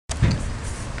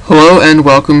Hello and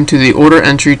welcome to the order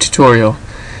entry tutorial.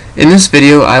 In this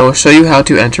video I will show you how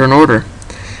to enter an order.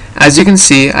 As you can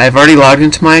see, I have already logged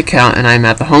into my account and I am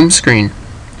at the home screen.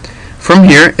 From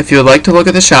here, if you would like to look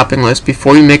at the shopping list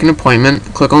before you make an appointment,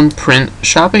 click on Print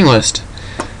Shopping List.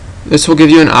 This will give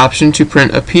you an option to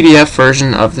print a PDF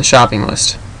version of the shopping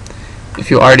list. If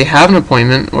you already have an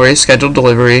appointment or a scheduled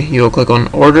delivery, you will click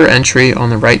on Order Entry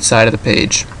on the right side of the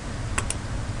page.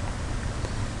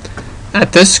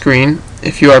 At this screen,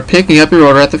 if you are picking up your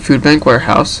order at the food bank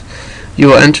warehouse, you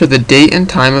will enter the date and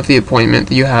time of the appointment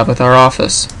that you have with our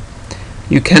office.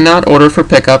 You cannot order for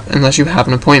pickup unless you have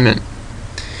an appointment.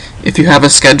 If you have a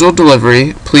scheduled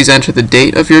delivery, please enter the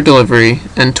date of your delivery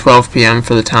and 12 p.m.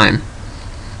 for the time.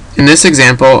 In this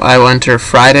example, I will enter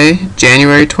Friday,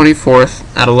 January 24th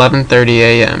at 11:30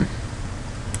 a.m.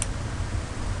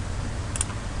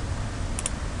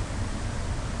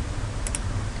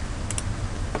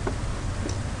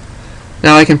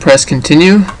 Now I can press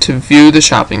Continue to view the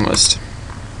shopping list.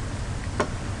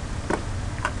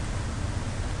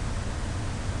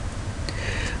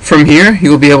 From here,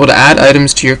 you will be able to add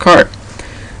items to your cart.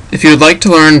 If you would like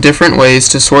to learn different ways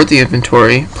to sort the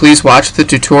inventory, please watch the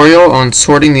tutorial on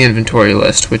sorting the inventory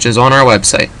list, which is on our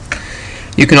website.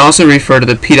 You can also refer to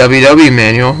the PWW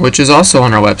manual, which is also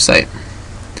on our website.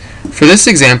 For this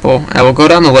example, I will go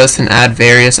down the list and add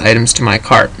various items to my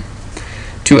cart.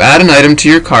 To add an item to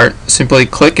your cart, simply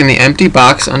click in the empty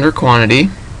box under Quantity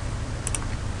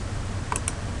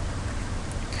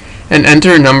and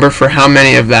enter a number for how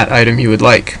many of that item you would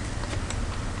like.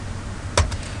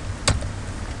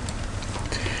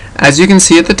 As you can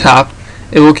see at the top,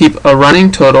 it will keep a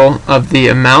running total of the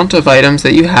amount of items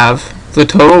that you have, the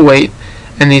total weight,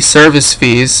 and the service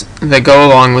fees that go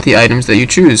along with the items that you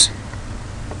choose.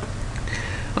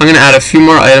 I'm going to add a few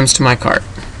more items to my cart.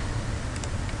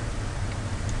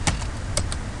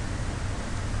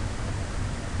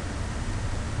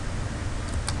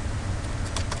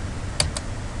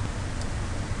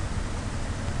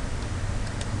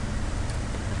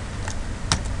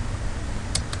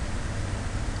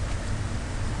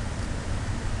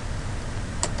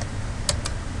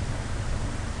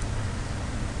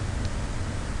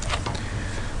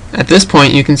 At this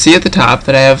point, you can see at the top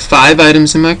that I have 5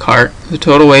 items in my cart. The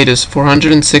total weight is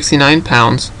 469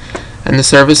 pounds, and the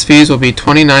service fees will be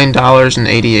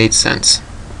 $29.88.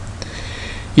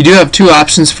 You do have two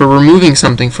options for removing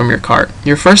something from your cart.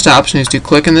 Your first option is to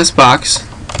click in this box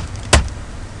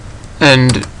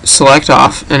and select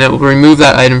off, and it will remove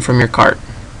that item from your cart.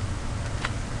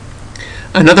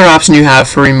 Another option you have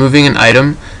for removing an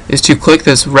item is to click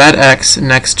this red X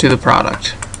next to the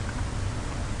product.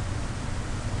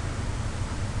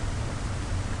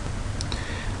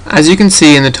 As you can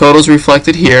see in the totals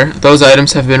reflected here, those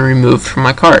items have been removed from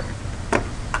my cart.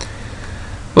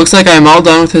 Looks like I am all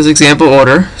done with this example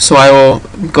order, so I will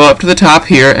go up to the top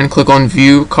here and click on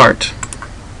View Cart.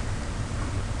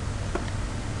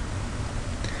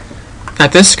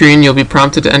 At this screen, you'll be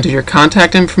prompted to enter your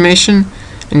contact information,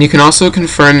 and you can also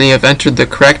confirm that you have entered the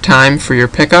correct time for your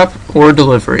pickup or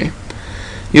delivery.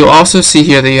 You'll also see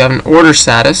here that you have an order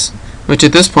status, which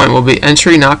at this point will be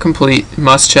Entry Not Complete,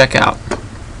 Must Check Out.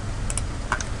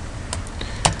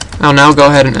 I'll now go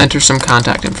ahead and enter some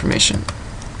contact information.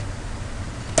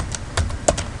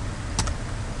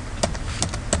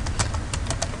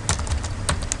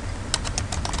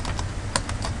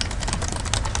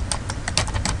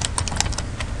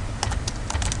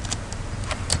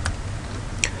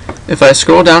 If I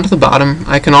scroll down to the bottom,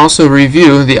 I can also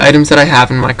review the items that I have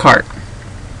in my cart.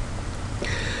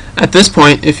 At this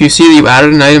point, if you see that you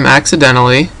added an item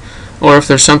accidentally, or if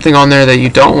there's something on there that you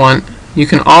don't want, you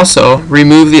can also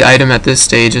remove the item at this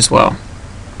stage as well.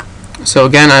 So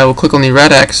again, I will click on the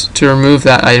red X to remove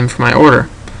that item from my order.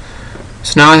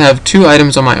 So now I have 2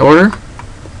 items on my order.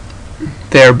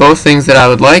 They are both things that I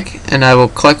would like, and I will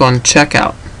click on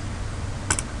Checkout.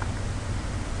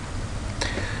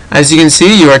 As you can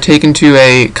see, you are taken to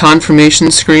a confirmation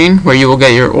screen where you will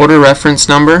get your order reference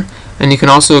number, and you can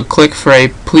also click for a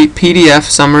PDF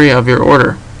summary of your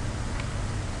order.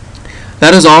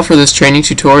 That is all for this training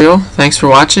tutorial. Thanks for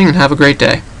watching and have a great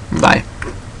day. Bye.